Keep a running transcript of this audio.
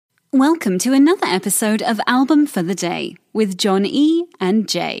Welcome to another episode of Album for the Day with John E. and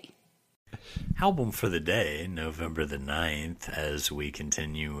Jay. Album for the Day, November the 9th, as we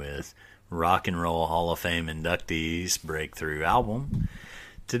continue with Rock and Roll Hall of Fame inductees breakthrough album.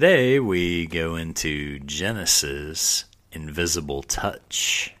 Today we go into Genesis, Invisible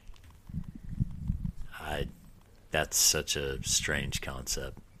Touch. That's such a strange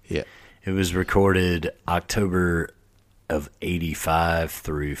concept. Yeah. It was recorded October of 85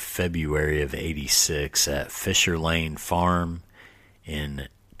 through February of 86 at Fisher Lane Farm in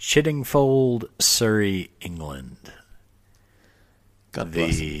Chiddingfold, Surrey, England. God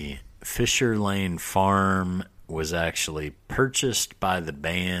bless The Fisher Lane Farm was actually purchased by the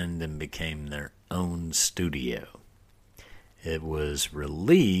band and became their own studio. It was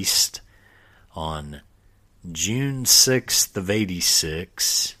released on June 6th of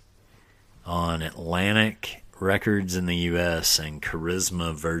 86 on Atlantic Records in the U.S. and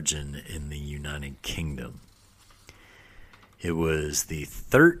Charisma Virgin in the United Kingdom. It was the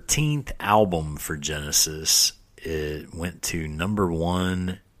 13th album for Genesis. It went to number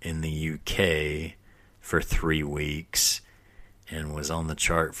 1 in the UK for 3 weeks and was on the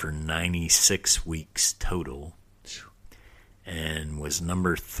chart for 96 weeks total, and was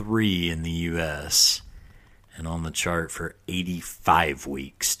number 3 in the U.S. and on the chart for 85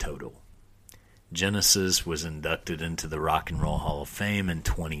 weeks total. Genesis was inducted into the Rock and Roll Hall of Fame in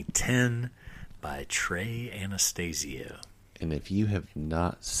 2010 by Trey Anastasio. And if you have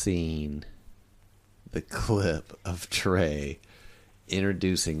not seen the clip of Trey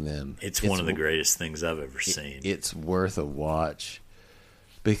introducing them, it's one of the greatest things I've ever seen. It's worth a watch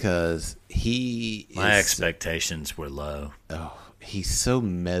because my expectations were low. Oh, he's so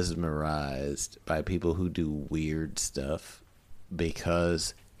mesmerized by people who do weird stuff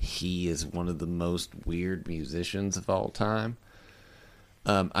because he is one of the most weird musicians of all time.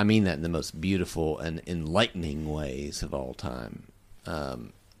 I mean that in the most beautiful and enlightening ways of all time.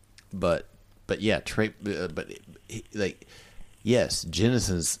 But yeah, Trey. Yes,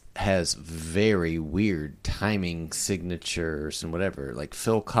 Genesis has very weird timing signatures and whatever. Like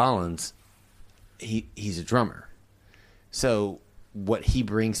Phil Collins, he's a drummer. So what he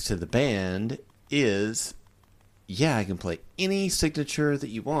brings to the band is, yeah, I can play any signature that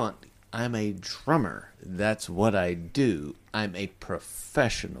you want. I'm a drummer. That's what I do. I'm a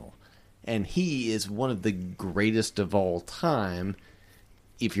professional. And he is one of the greatest of all time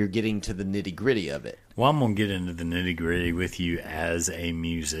if you're getting to the nitty-gritty of it. Well, I'm going to get into the nitty-gritty with you as a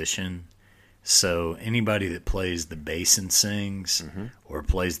musician. So anybody that plays the bass and sings or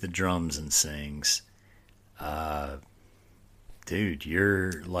plays the drums and sings, dude,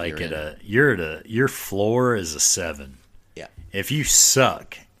 you're like your floor is a 7. Yeah. If you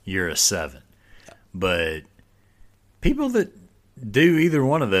suck, you're a 7. Yeah. But people that do either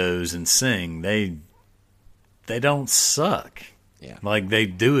one of those and sing, they don't suck. Yeah. Like they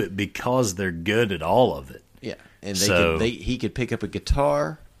do it because they're good at all of it. Yeah. And he could pick up a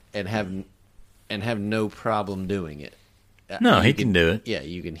guitar and have no problem doing it. No, he can do it. Yeah,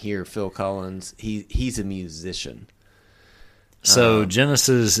 you can hear Phil Collins. He's a musician. So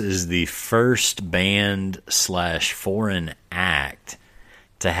Genesis is the first band / foreign act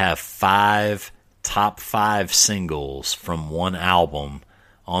to have 5 top 5 singles from one album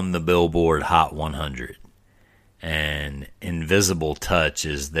on the Billboard Hot 100. And Invisible Touch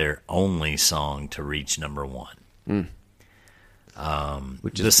is their only song to reach number 1.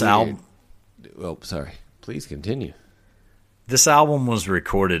 Which is this weird. album. Well, sorry. Please continue. This album was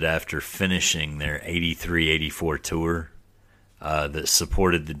recorded after finishing their 83-84 tour that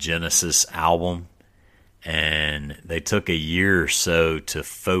supported the Genesis album, and they took a year or so to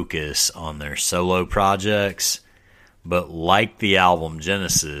focus on their solo projects. But like the album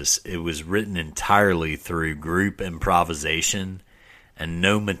Genesis, it was written entirely through group improvisation, and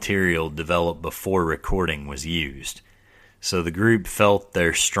no material developed before recording was used. So the group felt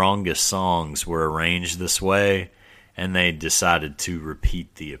their strongest songs were arranged this way, and they decided to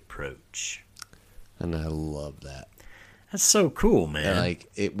repeat the approach. And I love that. That's so cool, man.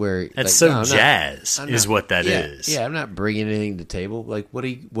 That's jazz is what that is. Yeah, I'm not bringing anything to the table. Like, what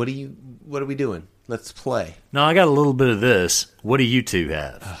are we doing? Let's play. No, I got a little bit of this. What do you two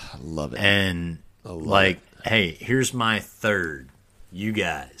have? I love it. And hey, here's my third. You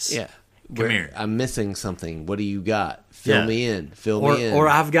guys. Yeah. Come here. I'm missing something. What do you got? Fill me in. Me in. Or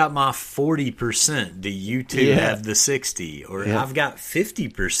I've got my 40%. Do you two have the 60? Or I've got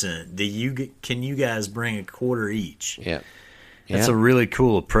 50%. Can you guys bring a quarter each? Yeah. That's a really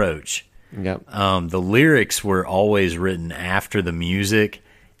cool approach. Yep. The lyrics were always written after the music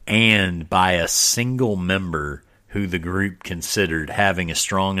and by a single member who the group considered having a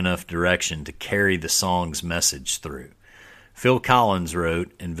strong enough direction to carry the song's message through. Phil Collins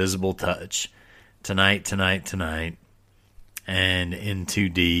wrote Invisible Touch, Tonight, Tonight, Tonight, and In Too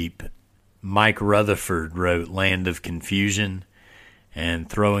Deep. Mike Rutherford wrote Land of Confusion and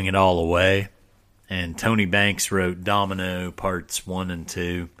Throwing It All Away. And Tony Banks wrote Domino Parts 1 and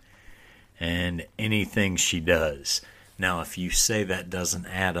 2 and Anything She Does. Now, if you say that doesn't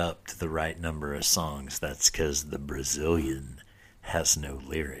add up to the right number of songs, that's because The Brazilian has no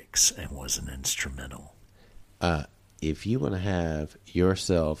lyrics and was an instrumental. If you want to have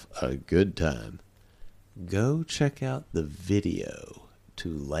yourself a good time, go check out the video to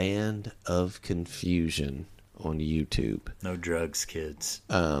Land of Confusion on YouTube. No drugs, kids.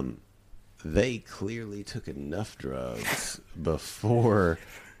 They clearly took enough drugs before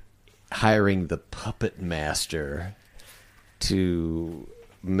hiring the puppet master to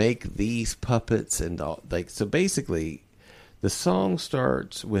make these puppets and all. Like, so basically, the song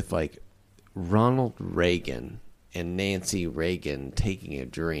starts with like Ronald Reagan and Nancy Reagan taking a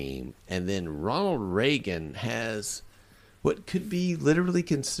dream, and then Ronald Reagan has what could be literally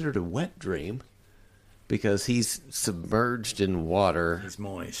considered a wet dream because he's submerged in water. He's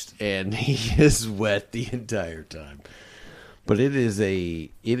moist. And he is wet the entire time. But it's a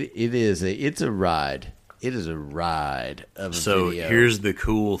ride. It is a ride of a video. So here's the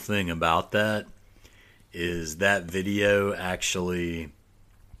cool thing about that is that video actually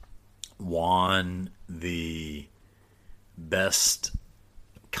won the Best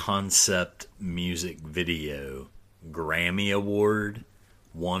Concept Music Video Grammy Award,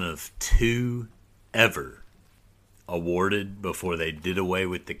 one of 2 ever awarded before they did away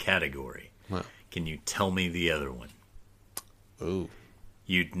with the category. Wow. Can you tell me the other one? Ooh.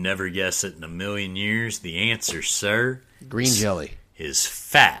 You'd never guess it in a million years. The answer, sir, Green Jelly is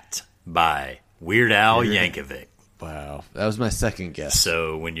Fat by Weird Al Yankovic. Wow. That was my second guess.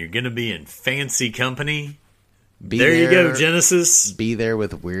 So when you're going to be in fancy company, Be there you go, Genesis. Be there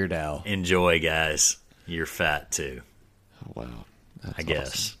with Weird Al. Enjoy, guys. You're fat, too. Oh, wow. That's I guess,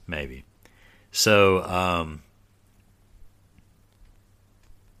 awesome. maybe. So,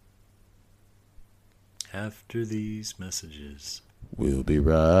 after these messages, We'll be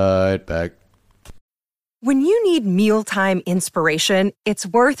right back. When you need mealtime inspiration, it's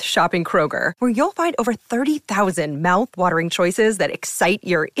worth shopping Kroger, where you'll find over 30,000 mouth-watering choices that excite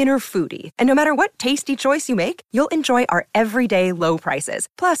your inner foodie. And no matter what tasty choice you make, you'll enjoy our everyday low prices,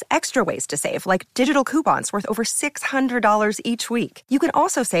 plus extra ways to save, like digital coupons worth over $600 each week. You can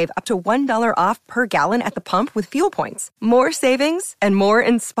also save up to $1 off per gallon at the pump with fuel points. More savings and more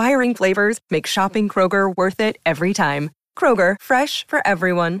inspiring flavors make shopping Kroger worth it every time. Kroger, fresh for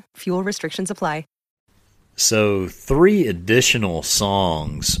everyone. Fuel restrictions apply. So 3 additional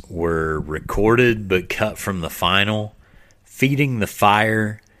songs were recorded but cut from the final. Feeding the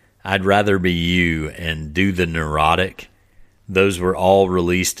Fire, I'd Rather Be You, and Do the Neurotic. Those were all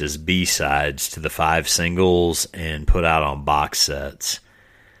released as B-sides to the 5 singles and put out on box sets.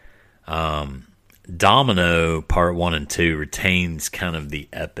 Domino Part 1 and 2 retains kind of the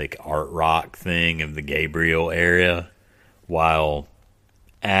epic art rock thing of the Gabriel era, while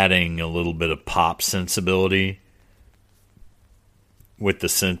adding a little bit of pop sensibility with the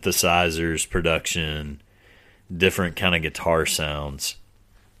synthesizers, production, different kind of guitar sounds.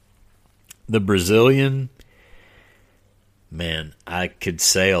 The Brazilian, man, I could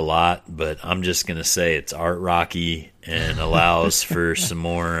say a lot, but I'm just going to say it's art rocky and allows for some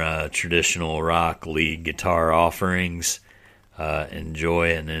more traditional rock lead guitar offerings.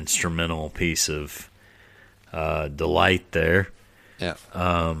 Enjoy an instrumental piece of delight there. Yeah.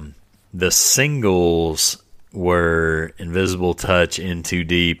 The singles were Invisible Touch, In Too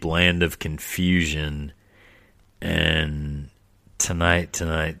Deep, Land of Confusion, and Tonight,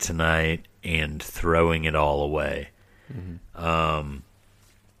 Tonight, Tonight, and Throwing It All Away. Mm-hmm.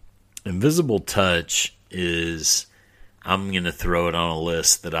 Invisible Touch is, I'm going to throw it on a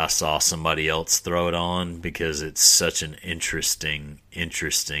list that I saw somebody else throw it on because it's such an interesting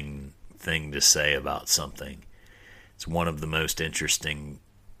thing to say about something. It's one of the most interesting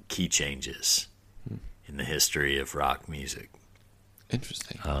key changes in the history of rock music.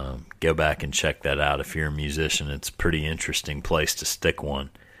 Interesting. Go back and check that out if you're a musician. It's a pretty interesting place to stick one.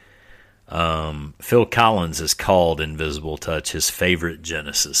 Phil Collins has called Invisible Touch his favorite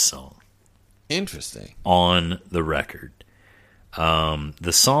Genesis song. Interesting. On the record.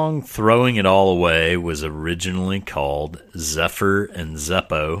 The song Throwing It All Away was originally called Zephyr and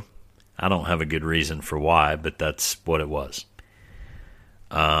Zeppo. I don't have a good reason for why, but that's what it was.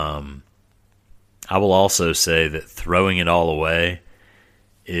 I will also say that Throwing It All Away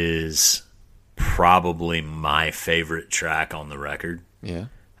is probably my favorite track on the record. Yeah.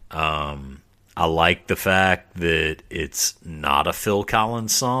 I like the fact that it's not a Phil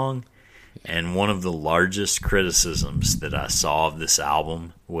Collins song. And one of the largest criticisms that I saw of this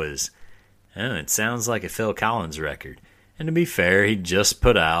album was, oh, it sounds like a Phil Collins record. And to be fair, he just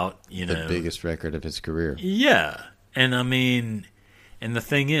put out, the biggest record of his career. Yeah. And I mean, and the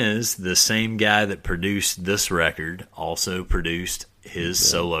thing is, the same guy that produced this record also produced his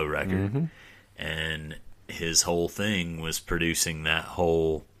solo record. Mm-hmm. And his whole thing was producing that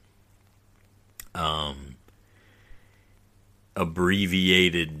whole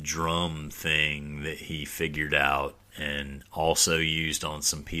abbreviated drum thing that he figured out and also used on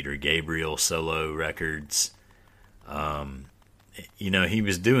some Peter Gabriel solo records. He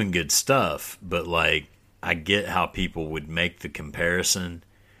was doing good stuff, but like, I get how people would make the comparison,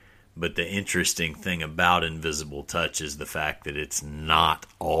 but the interesting thing about Invisible Touch is the fact that it's not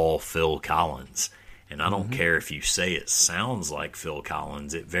all Phil Collins. And I don't care if you say it sounds like Phil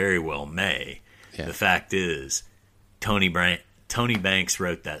Collins, it very well may. Yeah. The fact is, Tony Banks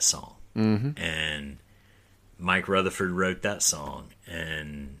wrote that song, and Mike Rutherford wrote that song,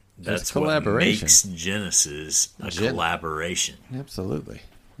 and that's what makes Genesis a collaboration. Absolutely.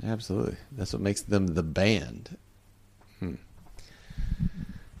 That's what makes them the band. Well,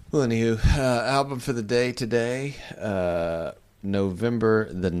 anywho, album for the day today,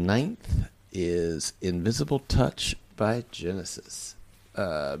 November the 9th, is Invisible Touch by Genesis.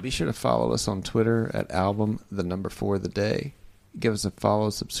 Be sure to follow us on Twitter at album4theday. Give us a follow,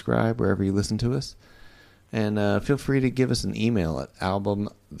 subscribe wherever you listen to us. And feel free to give us an email at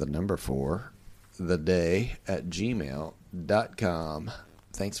album4theday@gmail.com.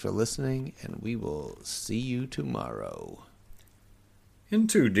 Thanks for listening, and we will see you tomorrow. In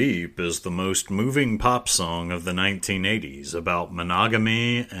Too Deep is the most moving pop song of the 1980s about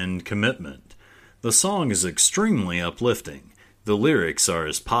monogamy and commitment. The song is extremely uplifting. The lyrics are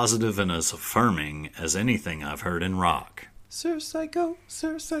as positive and as affirming as anything I've heard in rock. Sir Psycho,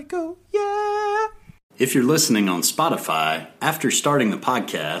 yeah! If you're listening on Spotify, after starting the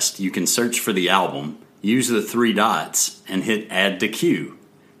podcast, you can search for the album, use the 3 dots, and hit Add to Queue.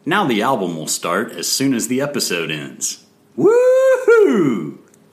 Now the album will start as soon as the episode ends. Woohoo!